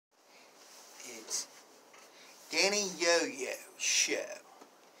Danny Yoyo Show.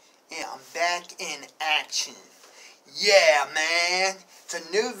 And I'm back in action. Yeah, man. It's a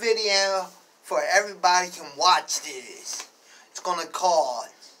new video for everybody can watch this. It's gonna call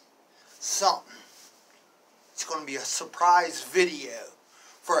something. It's gonna be a surprise video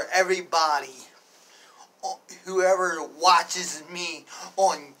for everybody. Whoever watches me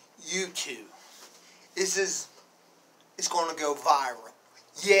on YouTube. It's gonna go viral.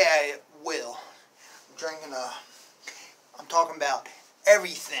 Yeah, it will. I'm talking about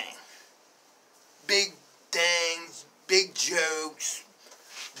everything. Big things, big jokes,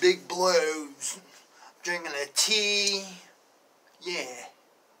 big blows. Drinking a tea. Yeah.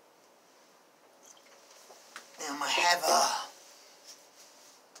 And I'm gonna have a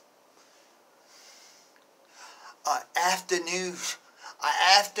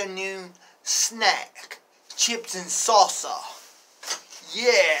afternoon snack. Chips and salsa.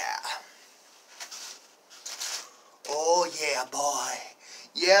 Yeah. Oh yeah, boy.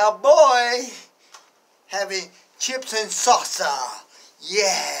 Yeah, boy. Having chips and salsa.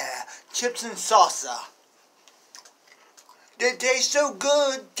 Yeah. Chips and salsa. They taste so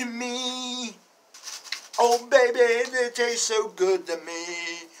good to me. Oh baby, they taste so good to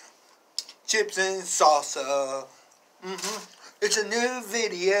me. Chips and salsa. It's a new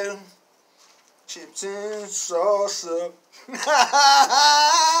video. Chips and salsa.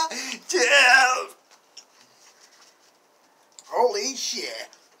 Yeah. Holy shit.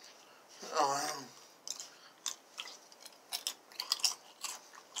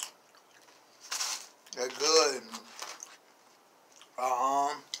 They're good.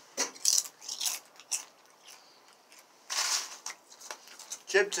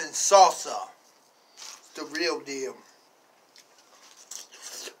 Chips and salsa. It's the real deal.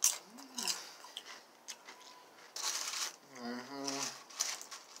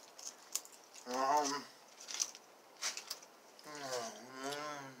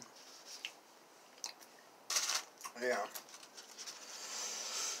 Yeah.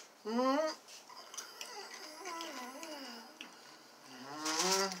 You're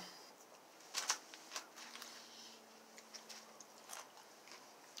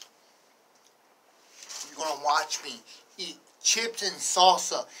gonna watch me eat chips and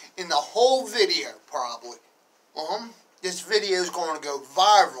salsa in the whole video, probably. This video is gonna go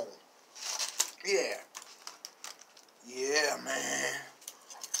viral. Yeah. Yeah, man.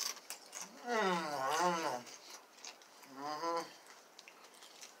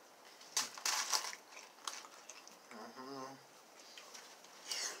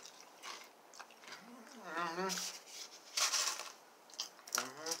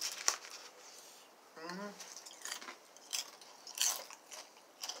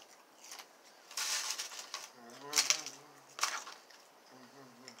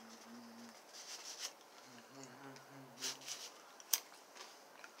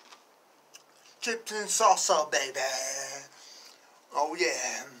 Chips and salsa, baby. Oh,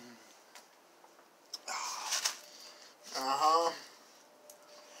 yeah. Uh-huh.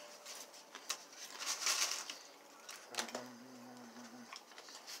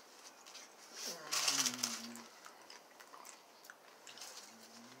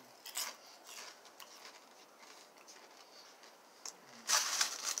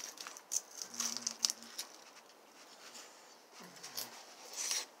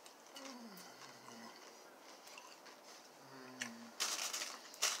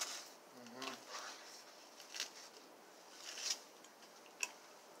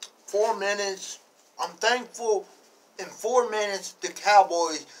 4 minutes. I'm thankful in 4 minutes the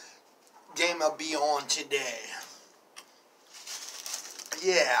Cowboys game will be on today.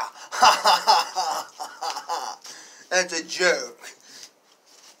 Yeah. That's a joke.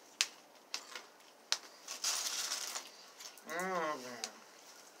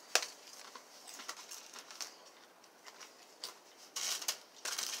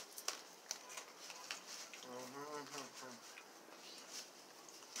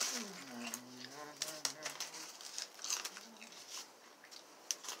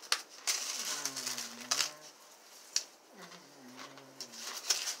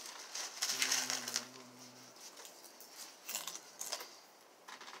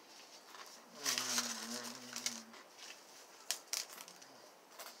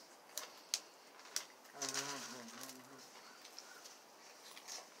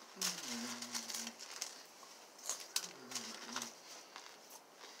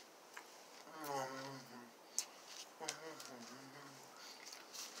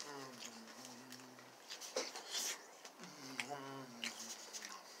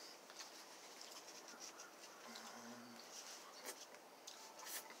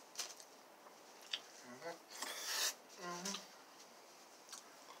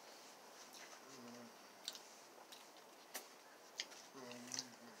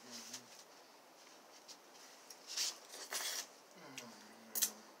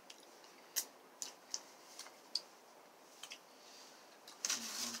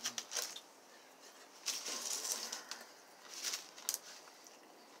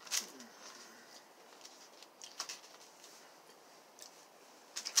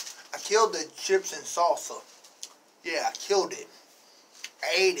 killed the chips and salsa. Yeah, I killed it. I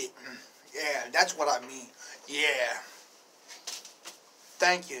ate it. Yeah, that's what I mean. Yeah.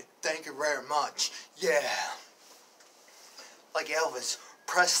 Thank you. Thank you very much. Yeah. Like Elvis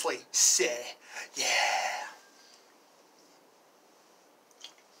Presley said. Yeah.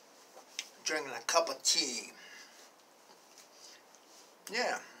 Drinking a cup of tea.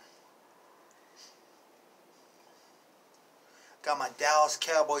 Yeah. Got my Dallas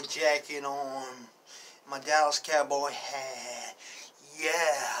Cowboy jacket on. My Dallas Cowboy hat.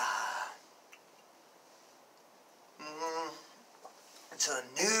 Yeah. It's a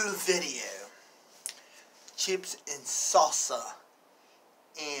new video. Chips and salsa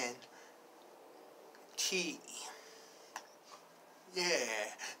and tea. Yeah,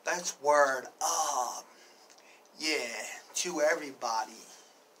 that's word up. Yeah, to everybody.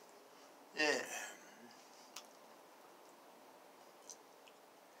 Yeah.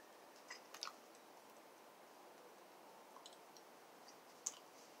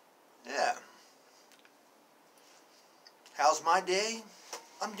 Yeah. How's my day?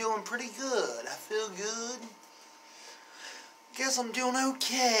 I'm doing pretty good. I feel good. Guess I'm doing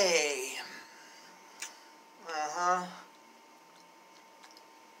okay. I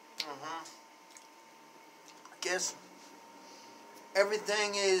guess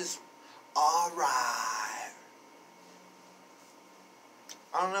everything is alright.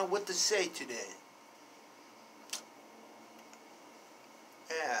 I don't know what to say today.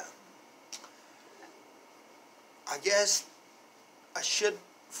 Yeah. I guess I should,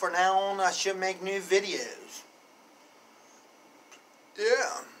 for now on, I should make new videos.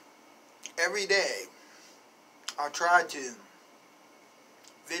 Yeah. Every day. I try to.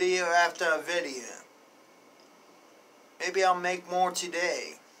 Video after video. Maybe I'll make more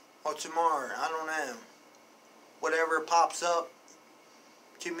today. Or tomorrow. I don't know. Whatever pops up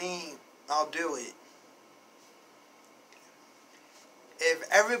to me, I'll do it. If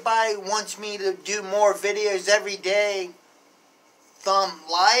everybody wants me to do more videos every day, thumb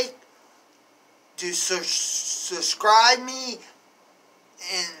like, to subscribe me,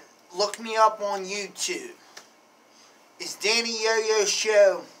 and look me up on YouTube. It's Danny Yoyo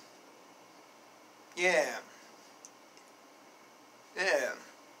Show. Yeah. Yeah.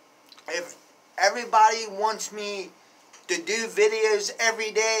 If everybody wants me to do videos every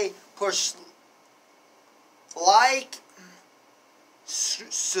day, push like,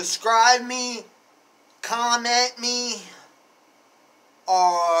 subscribe me, comment me,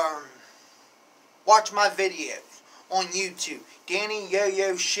 or watch my videos on YouTube. Danny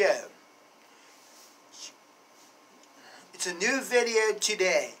Yoyo Show. It's a new video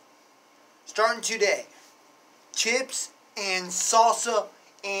today. Starting today. Chips and salsa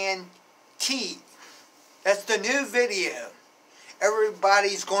and tea. That's the new video.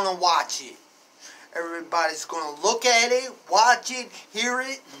 Everybody's going to watch it. Everybody's going to look at it, watch it, hear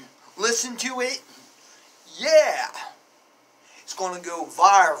it, listen to it. Yeah. It's going to go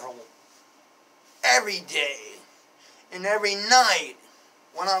viral every day and every night.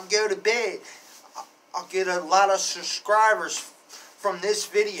 When I go to bed, I'll get a lot of subscribers from this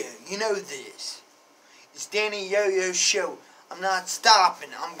video. You know this. It's Danny Yoyo Show. I'm not stopping.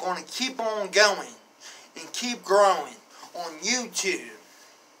 I'm going to keep on going and keep growing on YouTube.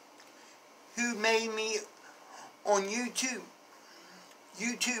 Who made me on YouTube?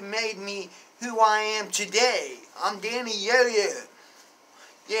 YouTube made me who I am today. I'm Danny Yoyo.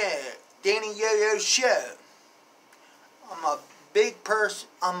 Yeah, Danny Yoyo Show. I'm a big person.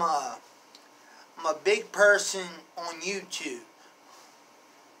 I'm a big person on YouTube.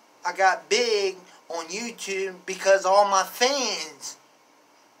 I got big on YouTube because all my fans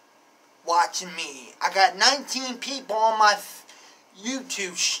watching me. I got 19 people on my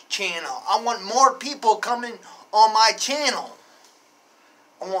YouTube channel. I want more people coming on my channel.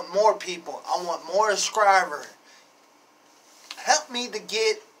 I want more people. I want more subscribers. Help me to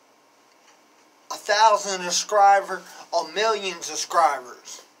get 1,000 subscribers, 1,000,000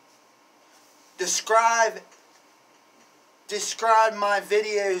 subscribers. Describe my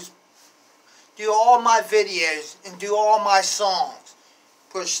videos. Do all my videos and do all my songs.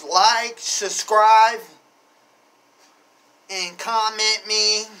 Push like, subscribe, and comment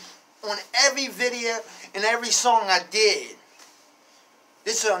me on every video and every song I did.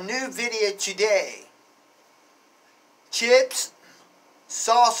 This is a new video today. Chips,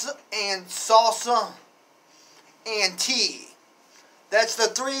 salsa and tea. That's the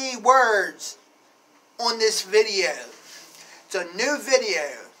 3 words on this video. It's a new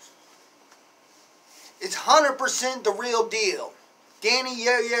video. It's 100% the real deal. Danny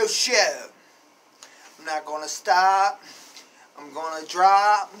Yoyo Show. I'm not going to stop. I'm going to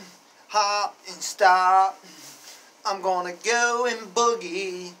drop. hop and stop. I'm gonna go and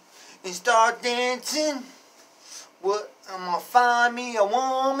boogie and start dancing. What? I'm gonna find me a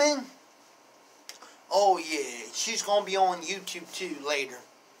woman. Oh yeah, she's gonna be on YouTube too later.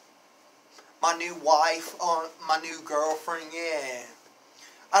 My new wife, my new girlfriend, yeah.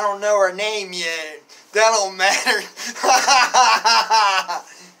 I don't know her name yet. That don't matter.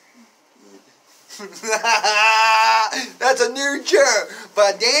 That's a new joke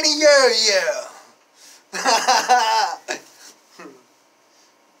by Danny Yoyo.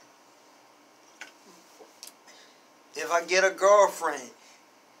 If I get a girlfriend,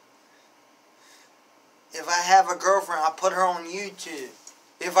 if I have a girlfriend, I put her on YouTube.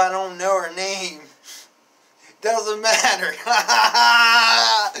 If I don't know her name, doesn't matter.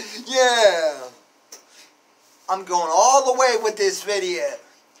 Yeah. I'm going all the way with this video.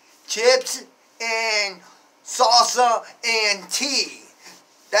 Chips and salsa and tea.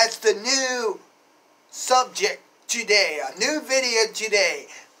 That's the new subject today. A new video today.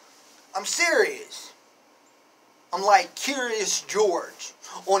 I'm serious. I'm like Curious George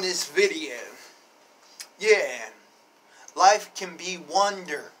on this video. Yeah. Life can be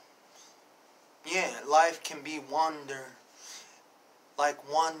wonder. Yeah, life can be wonder. Like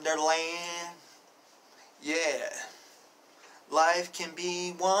Wonderland. Yeah. Life can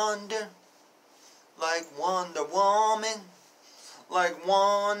be wonder. Like Wonder Woman. Like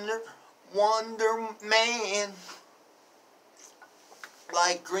Wonder Man.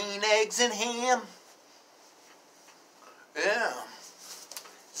 Like green eggs and ham. Yeah.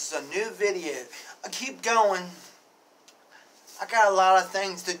 This is a new video. I keep going. I got a lot of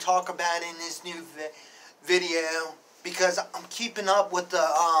things to talk about in this new video because I'm keeping up with the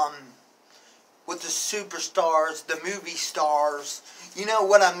superstars, the movie stars. You know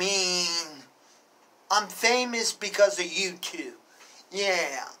what I mean? I'm famous because of YouTube.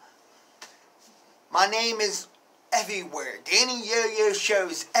 Yeah. My name is everywhere. Danny Yoyo Show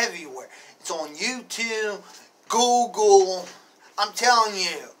is everywhere. It's on YouTube, Google. I'm telling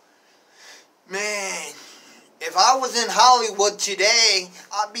you. Man, if I was in Hollywood today,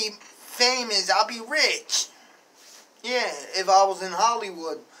 I'd be famous. I'd be rich. Yeah, if I was in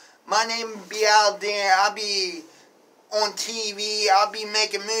Hollywood. My name would be out there. I'd be on TV. I'd be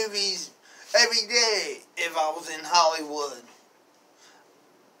making movies every day if I was in Hollywood.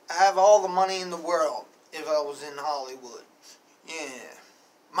 I have all the money in the world if I was in Hollywood. Yeah.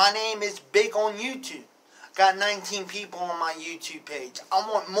 My name is big on YouTube. Got 19 people on my YouTube page. I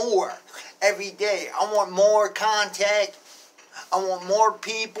want more every day. I want more contact. I want more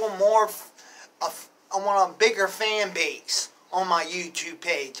people, I want a bigger fan base on my YouTube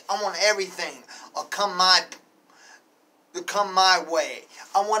page. I want everything to come my way.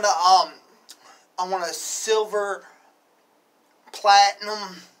 I want a silver,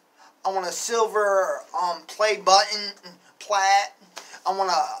 platinum. I want a silver play button, plat. I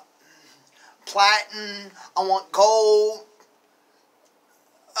want a platinum. I want gold.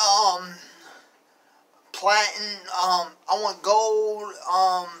 Platinum. I want gold.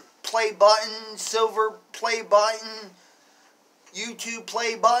 Play button, silver play button, YouTube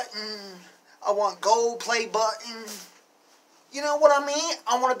play button. I want gold play button. You know what I mean?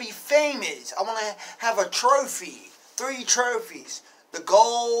 I want to be famous. I want to have a trophy. 3 trophies. The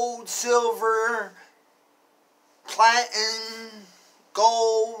gold, silver, platinum,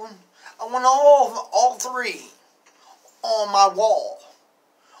 gold. I want all 3 on my wall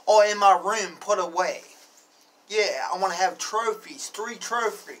or in my room put away. Yeah, I want to have trophies, 3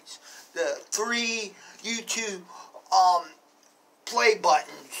 trophies. The 3 YouTube play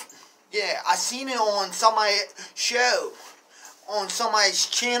buttons. Yeah, I seen it on somebody's show, on somebody's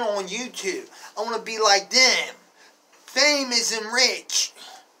channel on YouTube. I want to be like them, famous and rich.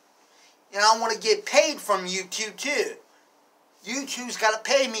 And I want to get paid from YouTube too. YouTube's got to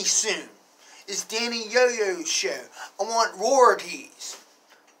pay me soon. It's Danny Yoyo Show. I want royalties.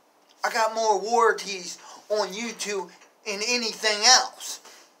 I got more royalties on YouTube than anything else.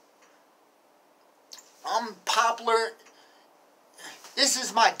 I'm popular. This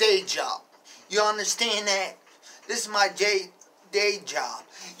is my day job. You understand that? This is my day job.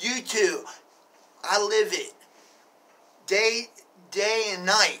 YouTube, I live it. Day and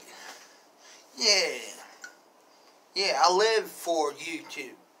night. Yeah. Yeah, I live for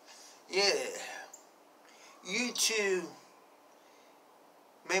YouTube. Yeah. YouTube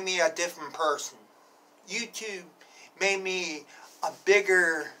made me a different person. YouTube made me a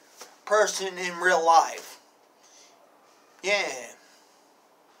bigger person in real life. Yeah.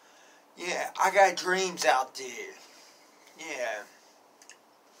 Yeah, I got dreams out there. Yeah.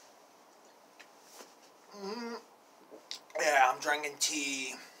 Yeah, I'm drinking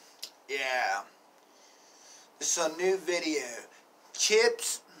tea. Yeah. It's a new video.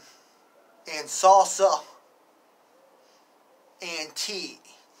 Chips and salsa and tea.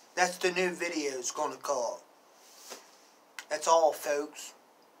 That's the new video it's gonna call. That's all, folks.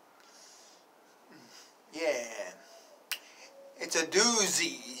 Yeah. It's a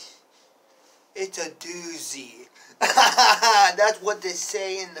doozy. It's a doozy. That's what they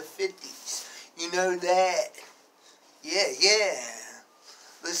say in the 50s. You know that? Yeah, yeah.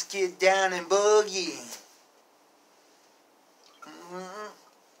 Let's get down and boogie.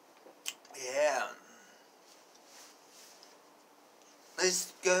 Yeah.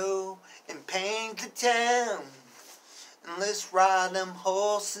 Let's go and paint the town. And let's ride them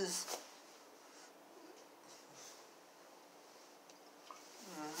horses.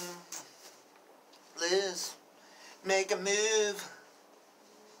 Let's make a move.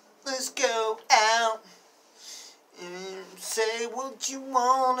 Let's go out and say what you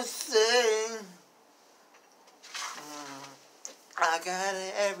wanna say. I got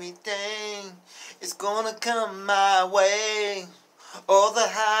everything. It's gonna come my way, or the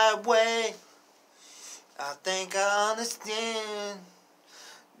highway. I think I understand.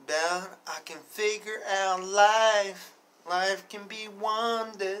 About I can figure out life. Life can be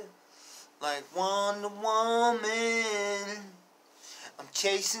wonder, like Wonder Woman. I'm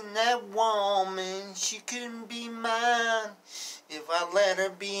chasing that woman. She couldn't be mine if I let her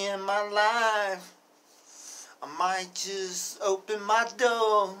be in my life. I might just open my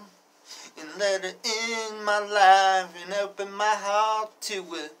door and let her in my life and open my heart to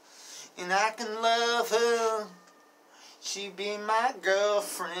her, and I can love her. She be my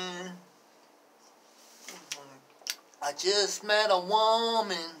girlfriend. I just met a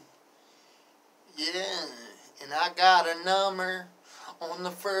woman, yeah, and I got her number on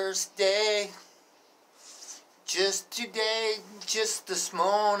the first day. Just today, just this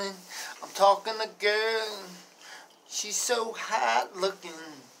morning, I'm talking to a girl. She's so hot looking.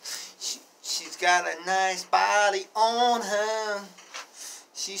 She's got a nice body on her.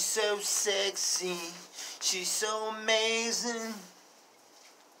 She's so sexy. She's so amazing.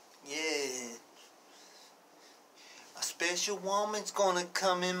 Yeah. A special woman's gonna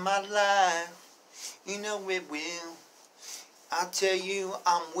come in my life. You know it will. I tell you,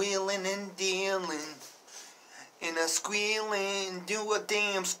 I'm wheeling and dealing. And a squealing, do a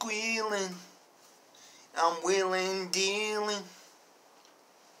damn squealing. I'm wheeling, dealing.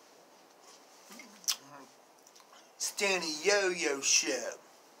 Stanley Yoyo Show.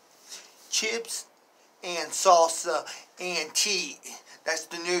 Chips and salsa and tea. That's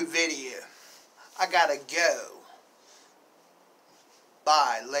the new video. I gotta go.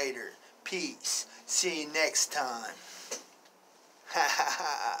 Bye, later. Peace. See you next time. Ha ha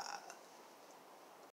ha.